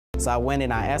So I went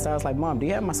and I asked her, I was like, Mom, do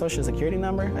you have my social security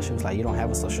number? And she was like, you don't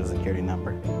have a social security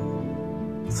number.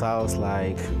 So I was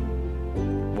like,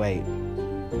 wait,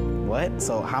 what?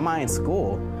 So how am I in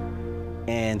school?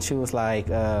 And she was like,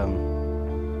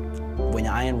 when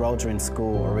I enrolled you in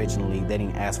school originally, they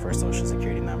didn't ask for a social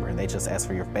security number. They just asked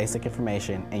for your basic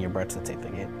information and your birth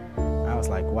certificate. I was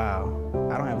like, wow,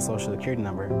 I don't have a social security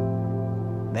number.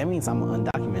 That means I'm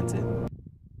undocumented.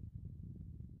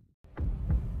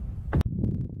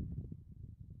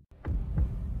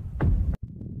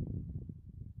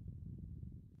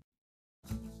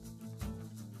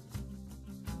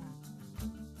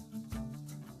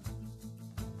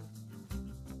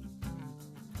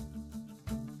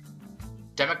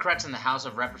 Democrats in the House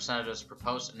of Representatives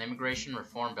proposed an immigration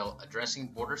reform bill addressing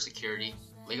border security,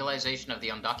 legalization of the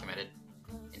undocumented,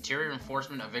 interior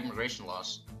enforcement of immigration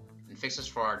laws, and fixes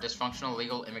for our dysfunctional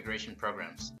legal immigration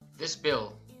programs. This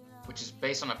bill, which is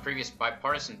based on a previous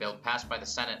bipartisan bill passed by the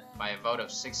Senate by a vote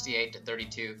of 68 to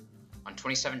 32 on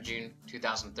 27 June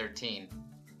 2013,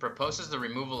 proposes the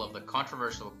removal of the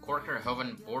controversial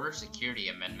Corker-Hoven Border Security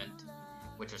Amendment,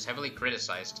 which was heavily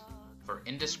criticized for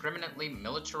indiscriminately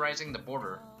militarizing the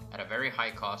border at a very high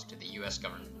cost to the U.S.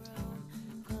 government.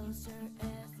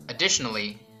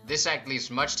 Additionally, this act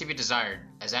leaves much to be desired,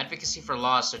 as advocacy for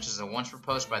laws such as the ones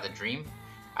proposed by the DREAM,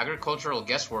 Agricultural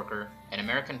Guest Worker, and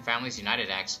American Families United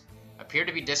Acts appear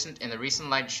to be distant in the recent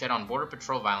light shed on border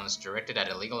patrol violence directed at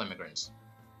illegal immigrants.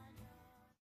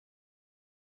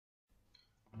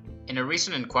 In a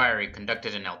recent inquiry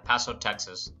conducted in El Paso,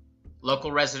 Texas,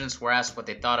 local residents were asked what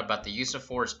they thought about the use of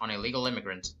force on illegal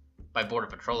immigrants by Border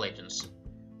Patrol agents,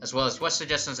 as well as what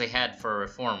suggestions they had for a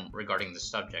reform regarding the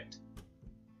subject.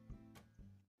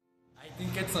 I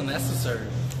think it's unnecessary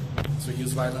to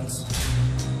use violence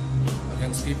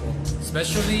against people,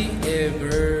 especially if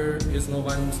there is no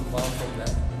violence involved from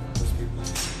those people.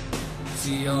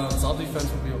 See,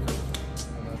 self-defense would be okay.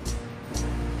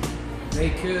 They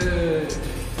could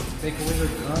take away their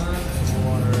guns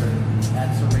or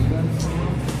add surveillance,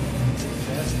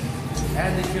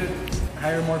 and they could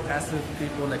hire more passive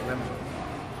people like them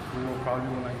who will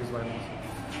probably not use violence.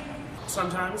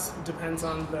 Sometimes it depends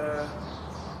on the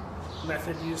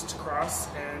method used to cross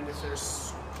and if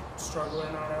there's struggle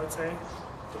or not, I would say.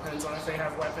 Depends on if they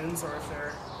have weapons or if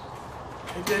they're...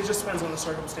 It just depends on the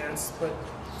circumstance, but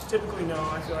typically no,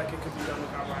 I feel like it could be done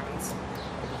without violence.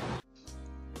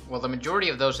 While the majority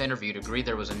of those interviewed agreed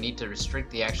there was a need to restrict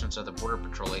the actions of the Border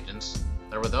Patrol agents,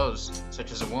 there were those,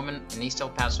 such as a woman in East El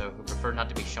Paso who preferred not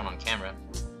to be shown on camera,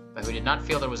 but who did not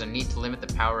feel there was a need to limit the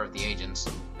power of the agents,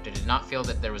 but who did not feel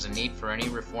that there was a need for any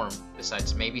reform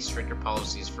besides maybe stricter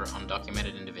policies for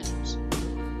undocumented individuals.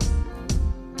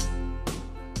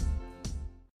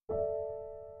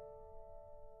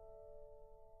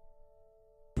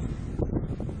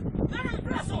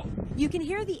 You can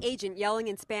hear the agent yelling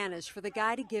in Spanish for the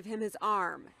guy to give him his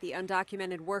arm. The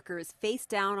undocumented worker is face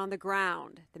down on the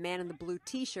ground. The man in the blue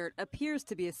t-shirt appears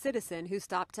to be a citizen who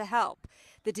stopped to help.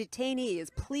 The detainee is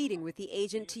pleading with the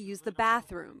agent to use the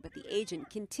bathroom, but the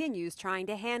agent continues trying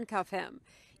to handcuff him.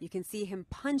 You can see him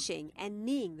punching and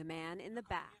kneeing the man in the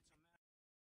back.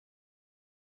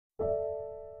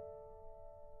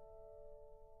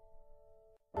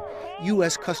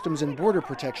 U.S. Customs and Border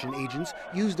Protection agents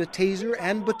used a taser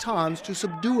and batons to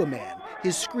subdue a man,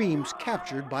 his screams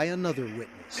captured by another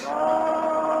witness.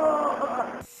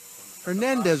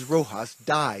 Hernandez Rojas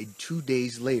died 2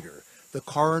 days later. The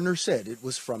coroner said it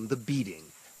was from the beating.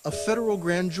 A federal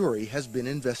grand jury has been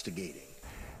investigating.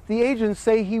 The agents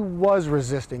say he was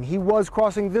resisting. He was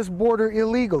crossing this border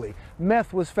illegally.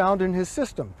 Meth was found in his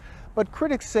system. But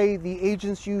critics say the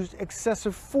agents used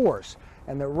excessive force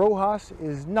and that Rojas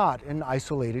is not an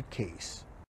isolated case.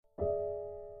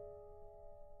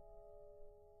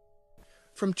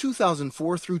 From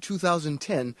 2004 through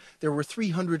 2010, there were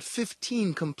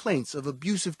 315 complaints of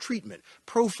abusive treatment,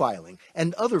 profiling,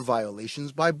 and other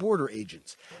violations by border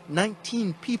agents.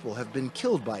 19 people have been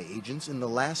killed by agents in the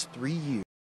last 3 years.